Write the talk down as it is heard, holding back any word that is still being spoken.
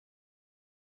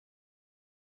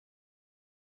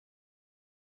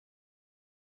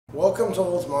Welcome to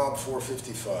Old Mob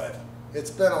 455. It's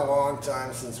been a long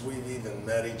time since we've even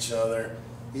met each other.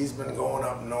 He's been going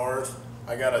up north.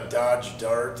 I got a Dodge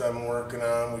Dart I'm working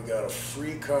on. We got a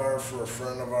free car for a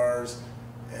friend of ours,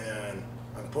 and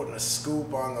I'm putting a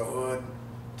scoop on the hood,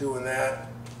 doing that.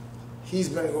 He's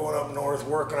been going up north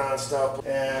working on stuff,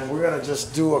 and we're gonna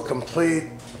just do a complete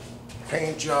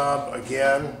paint job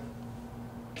again.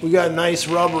 We got nice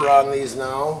rubber on these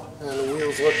now, and the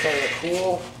wheels look kind of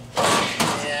cool.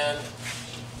 And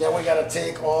then we got to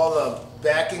take all the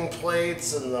backing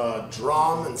plates and the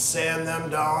drum and sand them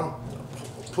down,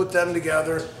 put them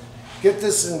together, get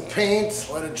this in paint,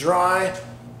 let it dry,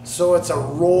 so it's a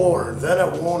roller. Then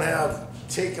it won't have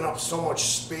taken up so much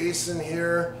space in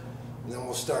here, and then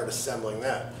we'll start assembling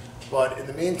that. But in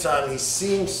the meantime, he's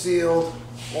seam sealed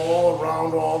all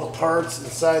around all the parts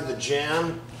inside the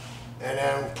jam, and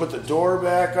then put the door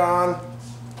back on.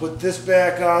 Put this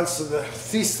back on, so that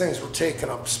these things were taking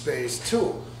up space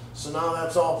too. So now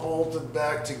that's all bolted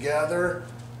back together.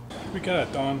 We got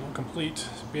it done, a complete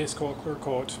base coat, clear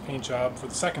coat paint job for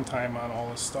the second time on all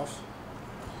this stuff.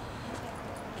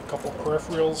 A couple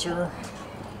peripherals here.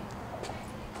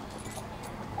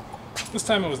 This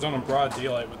time it was done in broad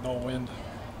daylight with no wind.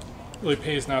 It really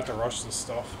pays not to rush this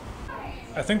stuff.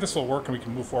 I think this will work and we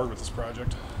can move forward with this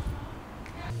project.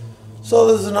 So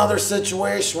this is another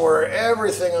situation where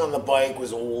everything on the bike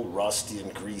was old, rusty,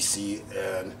 and greasy,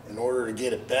 and in order to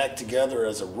get it back together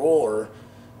as a roller,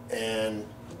 and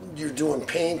you're doing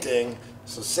painting,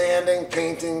 so sanding,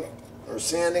 painting, or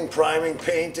sanding, priming,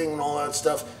 painting, and all that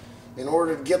stuff, in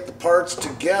order to get the parts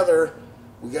together,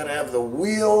 we got to have the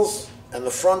wheels and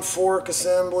the front fork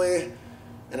assembly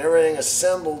and everything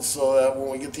assembled so that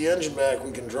when we get the engine back,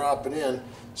 we can drop it in.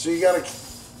 So you got to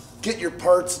get your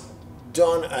parts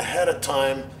done ahead of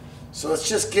time, so it's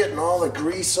just getting all the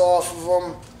grease off of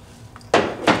them.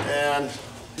 And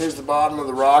here's the bottom of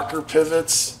the rocker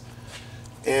pivots,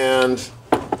 and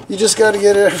you just got to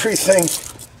get everything,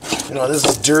 you know, this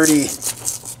is dirty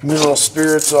mineral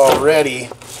spirits already,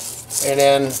 and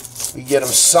then we get them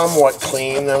somewhat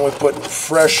clean, then we put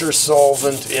fresher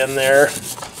solvent in there,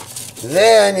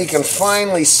 then you can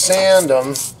finally sand them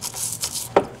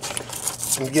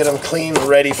and get them clean and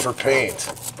ready for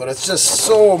paint. But it's just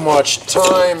so much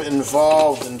time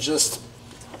involved, and just,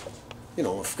 you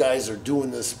know, if guys are doing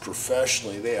this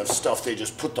professionally, they have stuff, they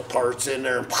just put the parts in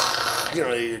there and, you know,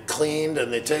 they're cleaned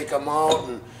and they take them out,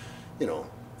 and, you know,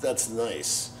 that's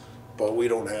nice. But we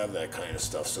don't have that kind of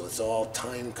stuff, so it's all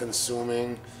time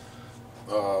consuming,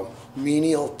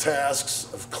 menial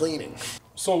tasks of cleaning.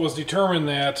 So it was determined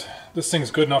that this thing's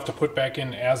good enough to put back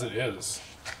in as it is.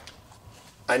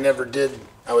 I never did.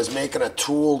 I was making a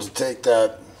tool to take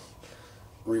that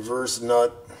reverse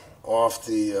nut off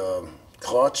the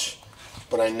clutch,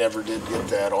 but I never did get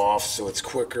that off, so it's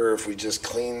quicker if we just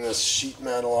clean this sheet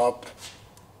metal up,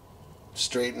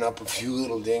 straighten up a few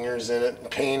little dingers in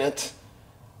it, paint it,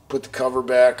 put the cover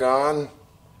back on,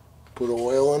 put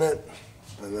oil in it,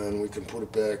 and then we can put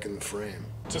it back in the frame.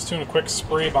 Just doing a quick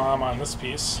spray bomb on this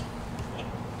piece.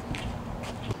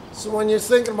 So when you're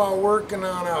thinking about working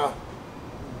on a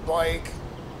bike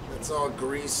it's all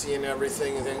greasy and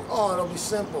everything, you think, oh, it'll be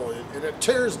simple, and it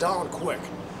tears down quick.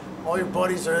 All your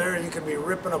buddies are there, you can be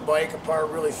ripping a bike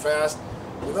apart really fast.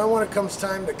 But then when it comes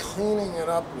time to cleaning it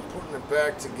up and putting it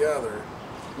back together,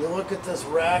 you look at this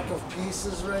rack of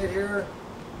pieces right here,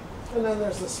 and then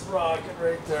there's the sprocket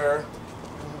right there,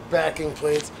 and backing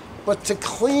plates. But to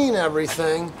clean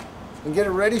everything and get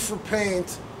it ready for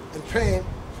paint,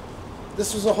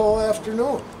 this was a whole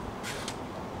afternoon.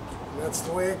 That's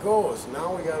the way it goes.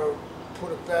 Now we got to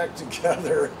put it back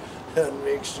together and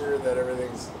make sure that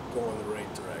everything's going the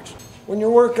right direction. When you're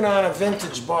working on a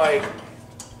vintage bike,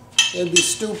 it'd be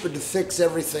stupid to fix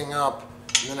everything up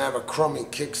and then have a crummy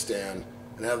kickstand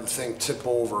and have the thing tip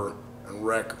over and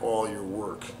wreck all your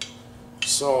work.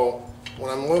 So when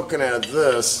I'm looking at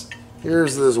this,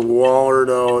 here's this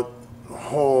wallered out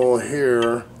hole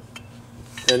here.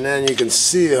 And then you can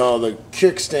see how the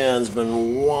kickstand's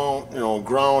been wound, you know,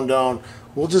 ground down.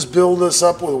 We'll just build this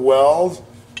up with weld.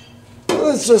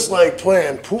 It's just like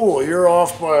playing pool. You're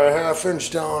off by a ½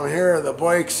 inch down here. The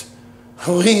bike's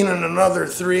leaning another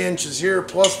 3 inches here.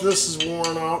 Plus this is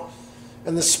worn out,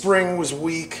 and the spring was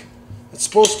weak. It's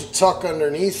supposed to tuck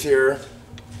underneath here,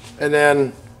 and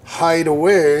then hide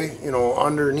away, you know,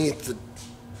 underneath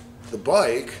the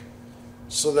bike,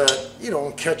 so that you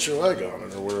don't catch your leg on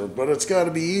it or whatever. But it's got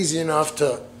to be easy enough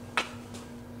to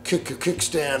kick your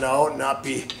kickstand out and not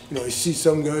be, you know, you see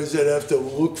some guys that have to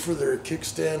look for their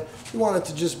kickstand. You want it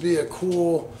to just be a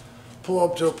cool, pull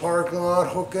up to a parking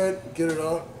lot, hook it, get it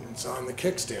out, and it's on the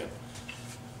kickstand.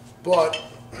 But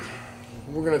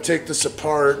we're going to take this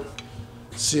apart,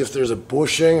 see if there's a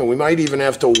bushing, and we might even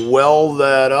have to weld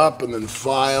that up and then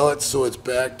file it so it's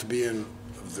back to being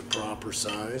of the proper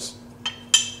size.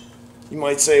 You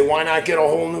might say, why not get a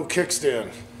whole new kickstand?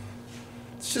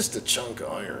 It's just a chunk of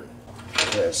iron.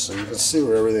 Okay, so you can see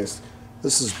where everything's,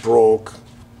 this is broke.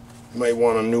 You might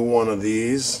want a new one of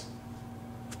these.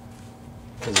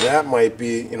 Because that might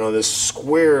be, you know, this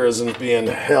square isn't being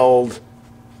held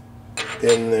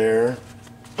in there.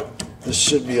 This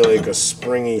should be like a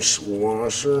springy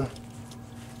washer.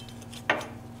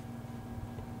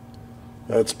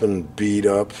 That's been beat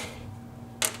up.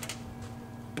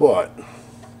 But,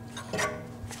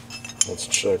 let's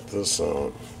check this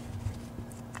out.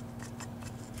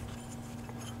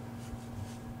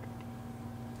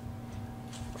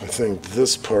 I think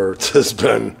this part has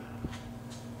been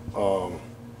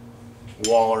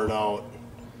wallered out.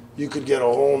 You could get a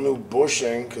whole new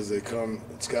bushing because they come,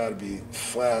 it's got to be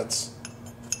flats,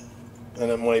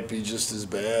 and it might be just as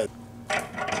bad.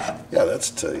 Yeah, that's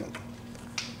tight.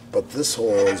 But this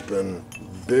hole has been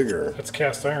bigger. That's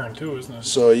cast iron too, isn't it?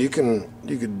 So you could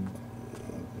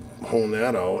hone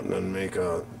that out and then make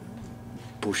a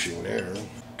bushing there.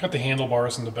 Got the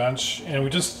handlebars on the bench, and we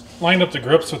just lined up the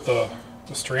grips with the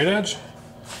straight edge.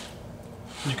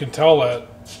 You can tell that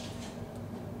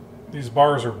these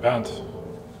bars are bent.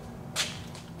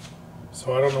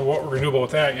 So I don't know what we're gonna do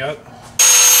about that yet.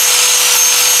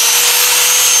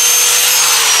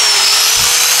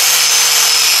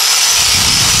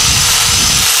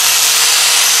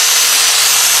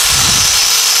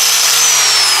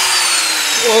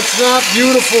 Well, it's not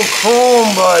beautiful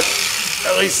chrome, but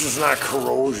at least it's not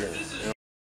corrosion.